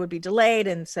up and they would be delayed.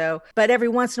 And so, but every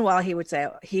once in a while he would say,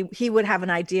 he would have an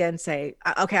idea and say,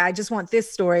 okay, I just want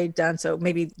this story done. So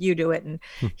maybe you do it. And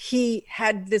he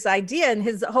had this idea, and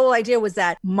his whole idea was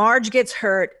that Marge gets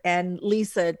hurt and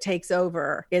Lisa takes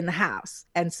over in the house.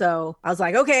 And so I was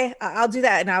like, okay, I'll do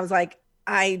that. And I was like,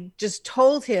 I just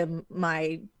told him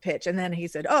my pitch, and then he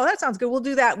said, oh, that sounds good. We'll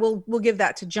do that. We'll give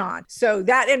that to John. So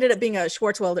that ended up being a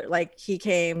Schwartzwelder. Like, he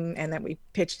came and then we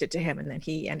pitched it to him, and then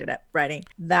he ended up writing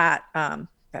that.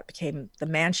 That became The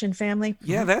Mansion Family.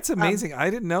 Yeah, that's amazing. I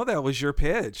didn't know that was your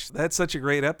pitch. That's such a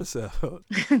great episode.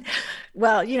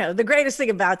 Well, the greatest thing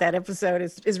about that episode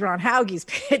is Ron Hauge's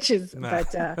pitches,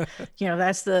 but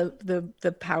that's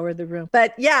the power of the room.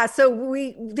 But yeah, so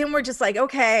we're just like,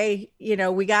 okay,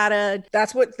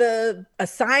 that's what the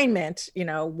assignment,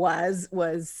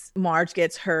 was Marge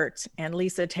gets hurt and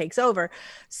Lisa takes over.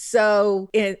 So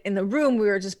in the room, we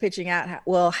were just pitching out,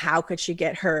 well, how could she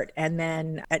get hurt? And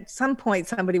then at some point,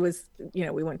 somebody was,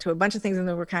 we went to a bunch of things, and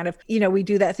then we're kind of, we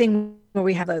do that thing where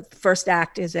we have the first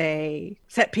act is a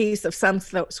set piece of some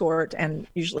sort, and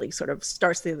usually sort of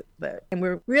starts and we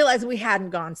realized we hadn't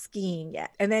gone skiing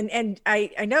yet. And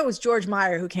I know it was George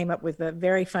Meyer who came up with a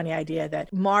very funny idea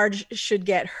that Marge should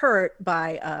get hurt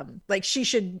by, she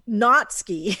should not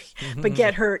ski, but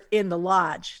get hurt in the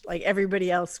lodge. Like everybody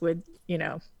else would,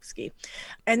 ski.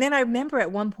 And then I remember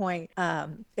at one point,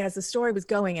 as the story was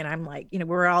going, and I'm like,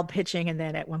 we're all pitching. And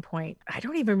then at one point, I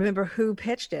don't even remember who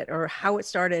pitched it or how it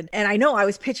started. And I know I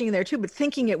was pitching there too, but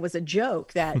thinking it was a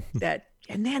joke that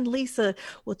and then Lisa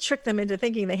will trick them into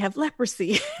thinking they have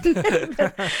leprosy.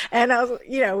 And I was,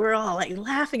 we're all like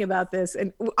laughing about this.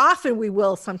 And often we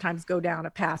will sometimes go down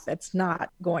a path that's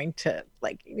not going to,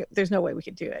 there's no way we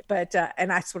could do it. But, and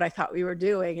that's what I thought we were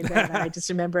doing. And then I just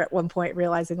remember at one point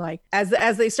realizing, as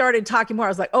they started talking more, I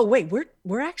was like, oh, wait,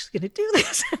 we're actually going to do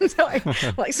this. And so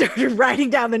I started writing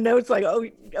down the notes like, oh,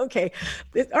 okay,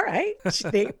 all right,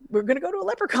 we're going to go to a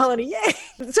leper colony.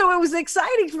 Yay. So it was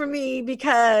exciting for me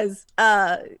because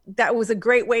that was a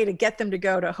great way to get them to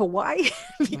go to Hawaii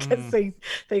because they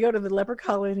go to the leper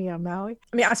colony on Maui.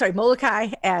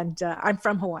 Molokai, and I'm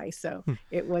from Hawaii. So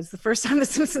it was the first time the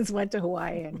Simpsons went to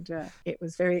Hawaii, and it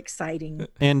was very exciting.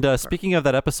 And speaking of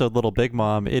that episode, Little Big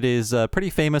Mom, it is pretty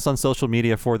famous on social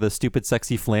media for the Stupid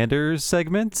Sexy Flanders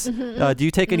segment. Do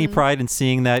you take any pride in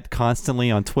seeing that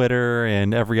constantly on Twitter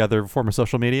and every other form of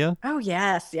social media? Oh,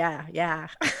 yes. Yeah.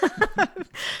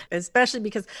 Especially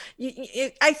because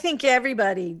I think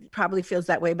everybody probably feels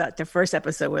that way about their first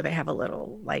episode where they have a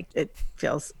little, it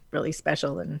feels really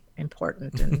special and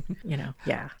important, and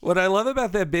yeah. What I love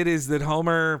about that bit is that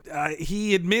Homer,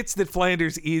 he admits that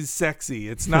Flanders is sexy.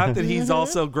 It's not that he's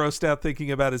also grossed out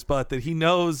thinking about his butt, that he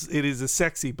knows it is a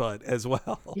sexy butt as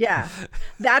well. Yeah,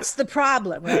 that's the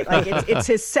problem, right? It's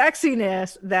his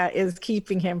sexiness that is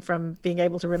keeping him from being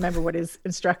able to remember what his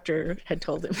instructor had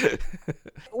told him.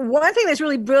 One thing that's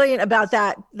really brilliant about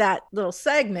that little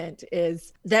segment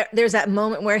is that there's that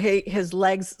moment where his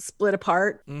legs split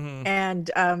apart,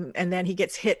 and then he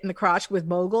gets hit in the crotch with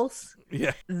moguls.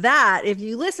 Yeah. That, if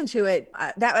you listen to it,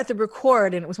 that at the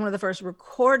record, and it was one of the first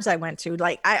records I went to.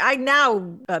 I now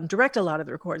direct a lot of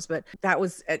the records, but that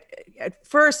was at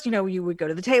first, you would go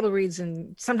to the table reads,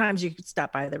 and sometimes you could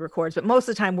stop by the records, but most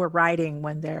of the time we're writing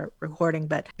when they're recording.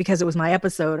 But because it was my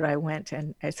episode, I went,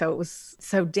 and so it was.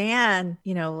 So Dan,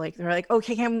 they're like,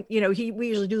 okay, we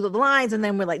usually do the lines, and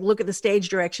then we look at the stage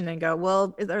direction and go,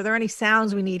 well, are there any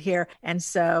sounds we need here? And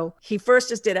so he first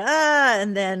just did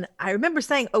and then I remember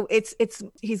saying, oh, it's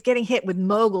he's getting hit with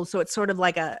moguls, so it's sort of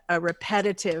like a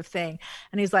repetitive thing.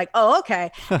 And he's like, oh,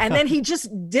 okay. And then he just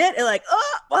did it like,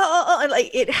 and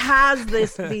like it has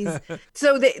these.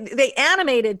 So they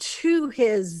animated to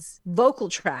his vocal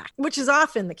track, which is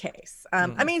often the case.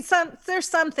 I mean, there's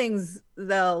some things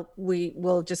we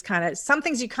will just kind of, some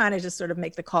things you kind of just sort of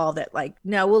make the call that like,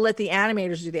 no, we'll let the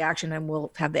animators do the action and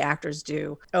we'll have the actors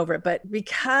do over it. But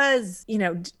because,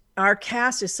 our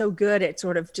cast is so good at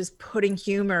sort of just putting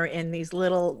humor in these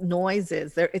little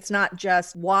noises. It's not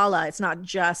just voila, it's not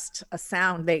just a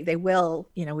sound. They will,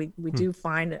 we do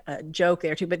find a joke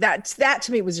there too. But that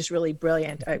to me was just really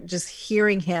brilliant. Just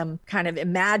hearing him kind of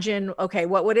imagine, okay,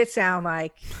 what would it sound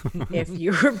like if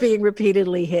you were being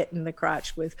repeatedly hit in the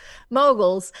crotch with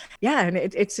moguls? Yeah, and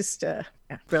it's just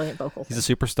brilliant vocals. He's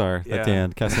a superstar, that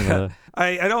Dan Castellaneta.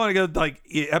 I don't want to go like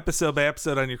episode by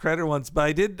episode on your credit ones, but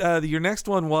I did. Your next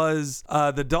one was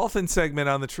the dolphin segment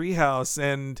on the Treehouse,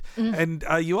 and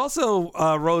you also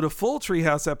wrote a full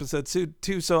Treehouse episode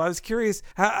too. So I was curious,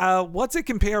 what's it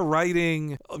compare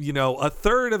writing, a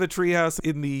third of a Treehouse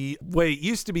in the way it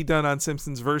used to be done on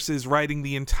Simpsons versus writing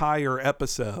the entire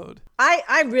episode?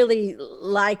 I really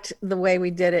liked the way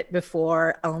we did it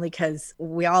before, only because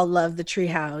we all love the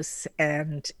Treehouse,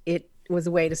 and it was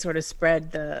a way to sort of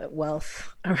spread the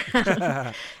wealth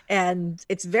around. And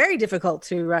it's very difficult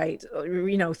to write,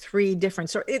 three different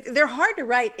stories. They're hard to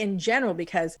write in general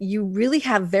because you really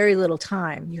have very little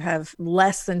time. You have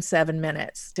less than 7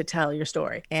 minutes to tell your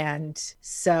story. And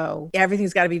so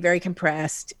everything's got to be very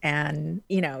compressed, and,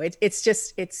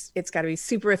 it's got to be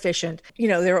super efficient.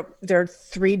 There are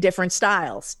 3 different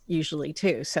styles usually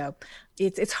too. So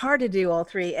it's hard to do all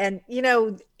 3. And,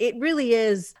 it really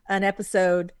is an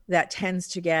episode that tends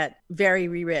to get very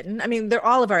rewritten. I mean,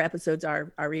 all of our episodes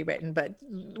are rewritten, but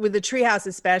with the Treehouse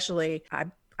especially,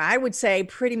 I would say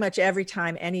pretty much every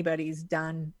time anybody's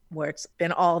done where it's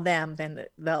been all them, then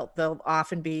they'll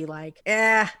often be like,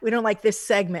 we don't like this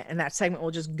segment, and that segment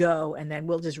will just go, and then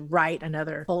we'll just write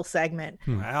another full segment.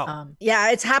 Wow.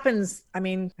 It happens. I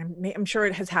mean, I'm sure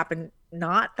it has happened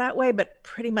not that way, but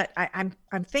pretty much I'm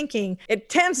thinking it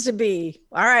tends to be,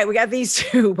 all right, we got these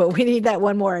 2, but we need that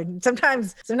one more. And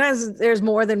sometimes there's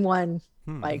more than one,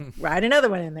 like write another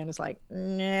one, and then it's like,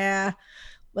 nah,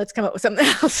 let's come up with something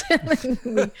else and then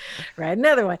we write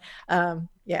another one.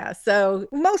 So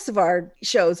most of our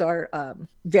shows are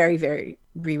very, very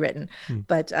rewritten,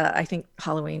 but I think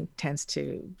Halloween tends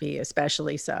to be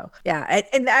especially so. Yeah,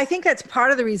 and I think that's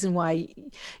part of the reason why,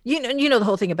 the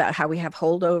whole thing about how we have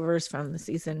holdovers from the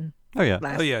season. Oh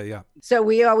yeah. Yeah. So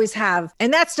we always have,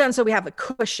 and that's done so we have a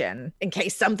cushion in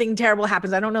case something terrible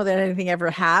happens. I don't know that anything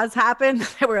ever has happened.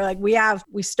 We're like,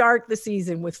 we start the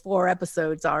season with 4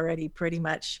 episodes already pretty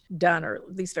much done, or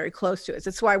at least very close to it.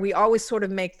 That's why we always sort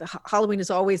of make the Halloween is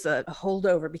always a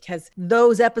holdover, because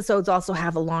those episodes also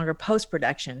have a longer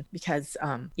post-production, because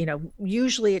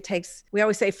usually it takes, we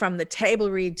always say from the table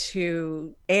read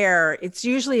to air, it's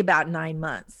usually about 9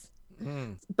 months.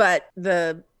 But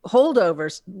the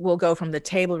holdovers will go from the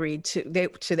table read to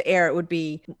the air. It would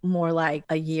be more like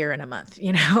a year and a month,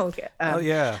 and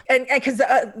because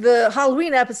the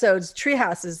Halloween episodes,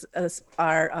 Treehouses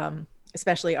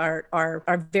especially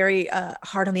are very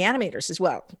hard on the animators as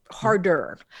well,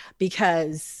 harder,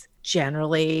 because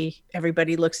generally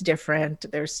everybody looks different.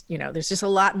 There's just a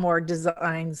lot more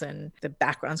designs, and the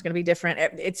background's going to be different.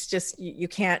 It's just, you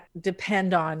can't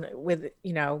depend on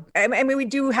I mean, we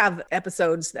do have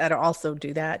episodes that also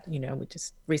do that. We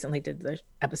just recently did the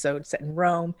episode set in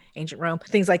Rome, ancient Rome,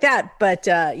 things like that. But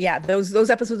those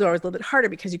episodes are always a little bit harder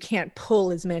because you can't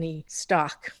pull as many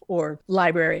stock or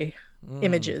library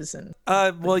images. And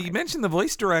well, you mentioned the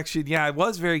voice direction. Yeah, I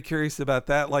was very curious about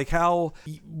that. Like how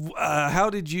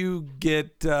did you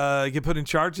get put in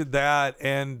charge of that?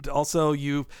 And also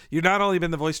you've not only been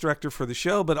the voice director for the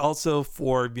show, but also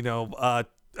for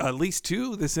at least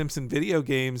 2 The Simpsons video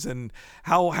games. And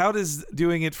how does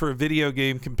doing it for a video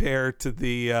game compare to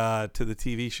the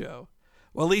TV show?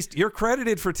 Well, at least you're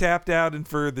credited for Tapped Out and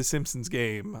for The Simpsons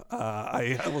game.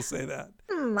 I will say that.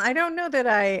 I don't know that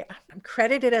I'm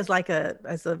credited as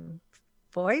a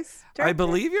voice director. I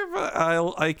believe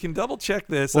I can double check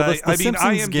this. Well, I mean,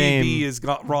 Simpsons IMDb game is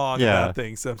wrong about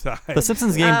things sometimes. The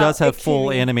Simpsons game does have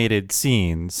full animated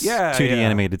scenes, 2D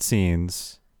animated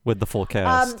scenes with the full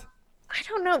cast. I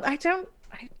don't know. I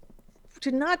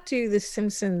did not do The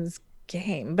Simpsons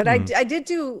game, but I did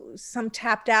do some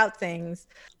Tapped Out things.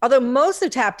 Although most of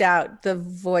Tapped Out, the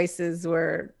voices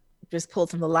were just pulled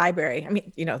from the library. I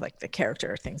mean, like the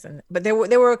character things, but there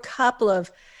were a couple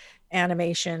of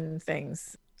animation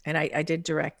things, and I did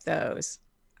direct those.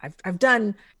 I've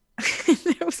done.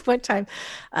 There was one time,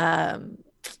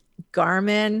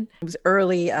 Garmin. It was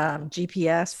early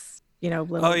GPS,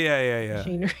 little Oh yeah.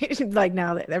 machinery, like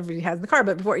now that everybody has in the car.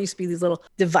 But before, it used to be these little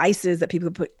devices that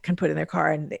people can put in their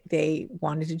car, and they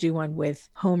wanted to do one with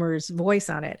Homer's voice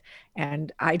on it,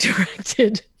 and I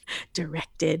directed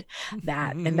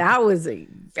that, and that was a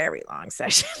very long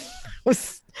session. It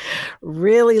was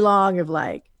really long, of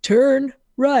like, turn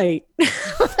right.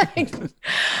 Like,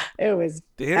 it was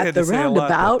at the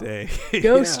roundabout,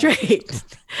 go straight.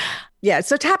 Yeah,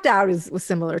 so Tapped Out was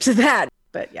similar to that.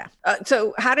 But yeah.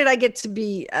 So how did I get to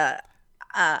be a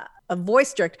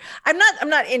voice director? I'm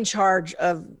not in charge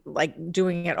of like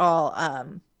doing it all.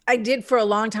 I did for a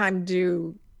long time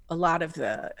do a lot of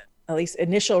the, at least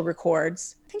initial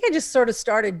records. I think I just sort of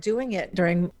started doing it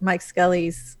during Mike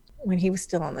Scully's, when he was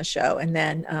still on the show, and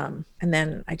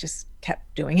then I just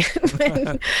kept doing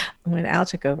it when Al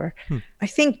took over. I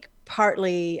think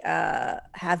partly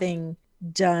having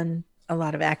done a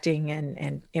lot of acting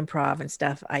and improv and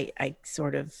stuff, I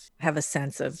sort of have a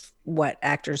sense of what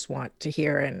actors want to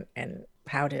hear and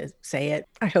how to say it,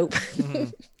 I hope.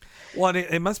 Well,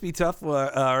 it must be tough,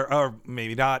 or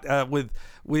maybe not, with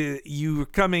you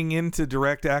coming in to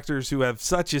direct actors who have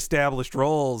such established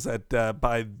roles at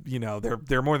by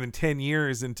they're more than 10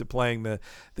 years into playing the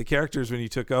characters when you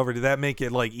took over. Did that make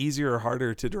it like easier or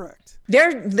harder to direct?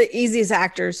 They're the easiest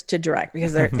actors to direct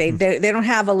because they don't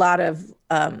have a lot of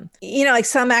like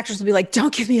some actors will be like,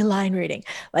 don't give me a line reading,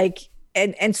 like.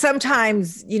 And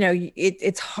sometimes,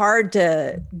 it's hard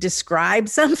to describe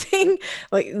something.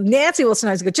 Like Nancy will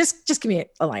sometimes go, just give me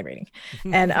a line reading.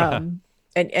 And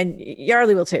and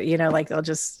Yarly will too, like they'll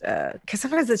just, cause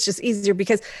sometimes it's just easier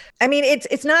because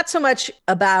it's not so much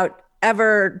about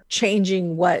ever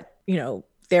changing what,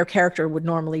 their character would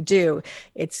normally do.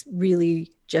 It's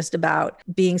really just about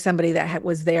being somebody that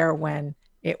was there when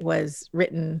it was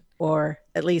written, or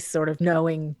at least sort of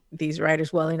knowing these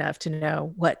writers well enough to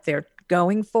know what they're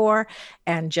going for,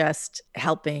 and just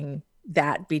helping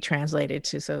that be translated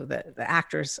to so that the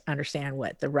actors understand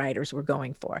what the writers were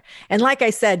going for. And like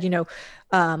I said,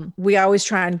 we always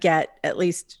try and get at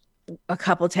least a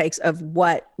couple takes of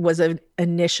what was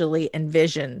initially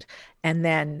envisioned, and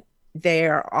then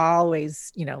they're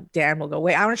always, Dan will go,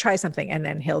 wait, I want to try something, and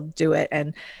then he'll do it.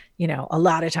 And a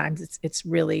lot of times it's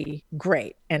really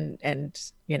great, and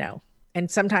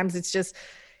sometimes it's just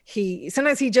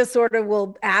sometimes he just sort of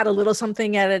will add a little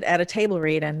something at a table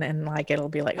read, and like it'll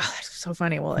be like, oh, that's so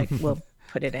funny. We'll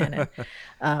put it in.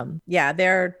 And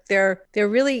they're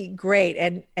really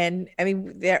great, and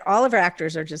all of our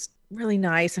actors are just really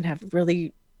nice and have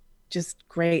really just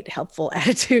great, helpful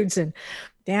attitudes. And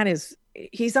Dan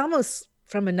he's almost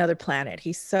from another planet.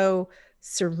 He's so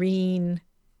serene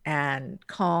and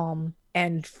calm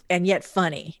and yet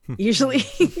funny. Usually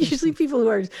people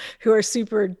who are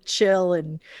super chill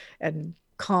and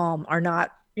calm are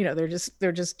not, they're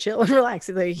just chill and relaxed.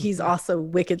 He's also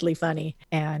wickedly funny,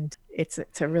 and it's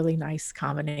a really nice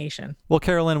combination. Well,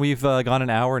 Carolyn, we've gone an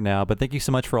hour now, but thank you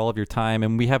so much for all of your time,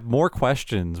 and we have more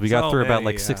questions. We got through about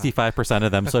 65%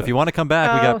 of them, so if you want to come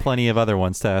back, we got plenty of other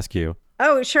ones to ask you.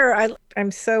 Oh, sure.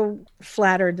 I'm so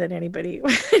flattered that anybody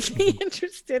would be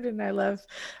interested, and I love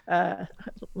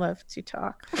to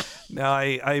talk. No,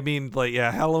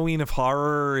 Halloween of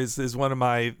Horror is one of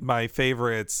my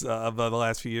favorites of the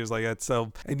last few years, like that.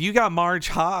 So, and you got Marge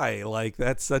High, like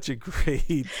that's such a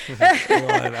great one.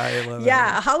 I love it.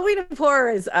 Halloween of Horror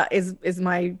is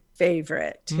my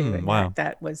favorite too. Wow.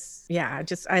 That was,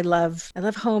 I love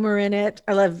Homer in it.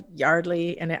 I love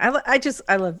Yardley in it.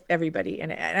 I love everybody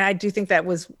in it. And I do think that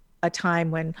was a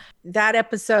time when that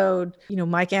episode,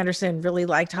 Mike Anderson really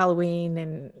liked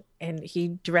Halloween, and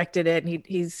he directed it, and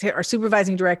he's our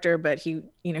supervising director, but he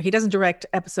doesn't direct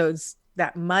episodes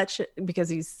that much because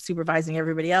he's supervising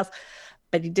everybody else.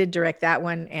 But he did direct that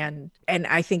one, and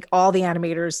I think all the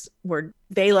animators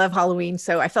they love Halloween,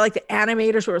 so I felt like the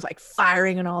animators were like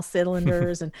firing on all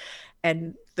cylinders,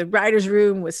 and the writers'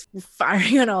 room was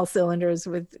firing on all cylinders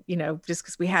with just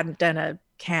because we hadn't done a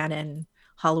canon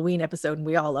Halloween episode, and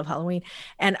we all love Halloween.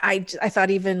 And I thought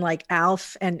even like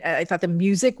Alf, and I thought the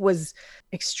music was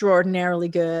extraordinarily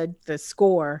good, the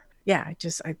score. I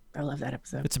love that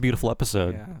episode. It's a beautiful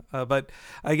episode. Yeah. But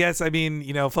I guess,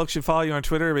 folks should follow you on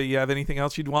Twitter, but you have anything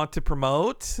else you'd want to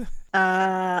promote?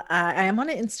 I am on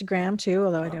Instagram too,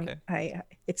 although I don't,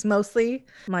 it's mostly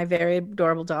my very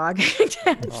adorable dog.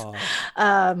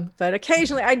 But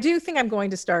occasionally I do think I'm going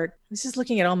to start. I was just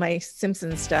looking at all my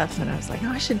Simpsons stuff, and I was like,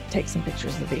 I should take some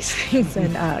pictures of these things.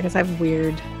 And because I have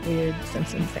weird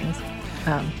Simpsons things.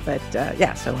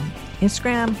 So on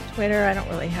Instagram, Twitter, I don't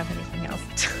really have anything else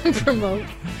to promote.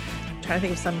 trying to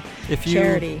think of some If you-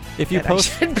 charity if you that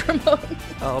post- I should promote.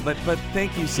 Oh, but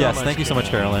thank you so Yes, much. thank you so much,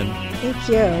 Carolyn. Thank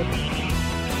you.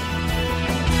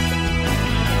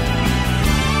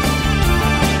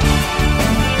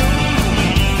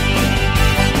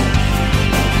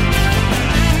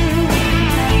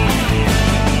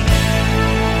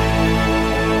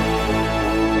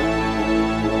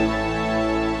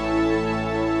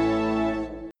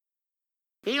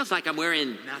 Feels like I'm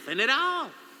wearing nothing at all.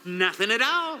 Nothing at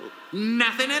all.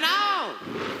 Nothing at all.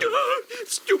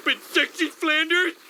 Stupid sexy Flanders!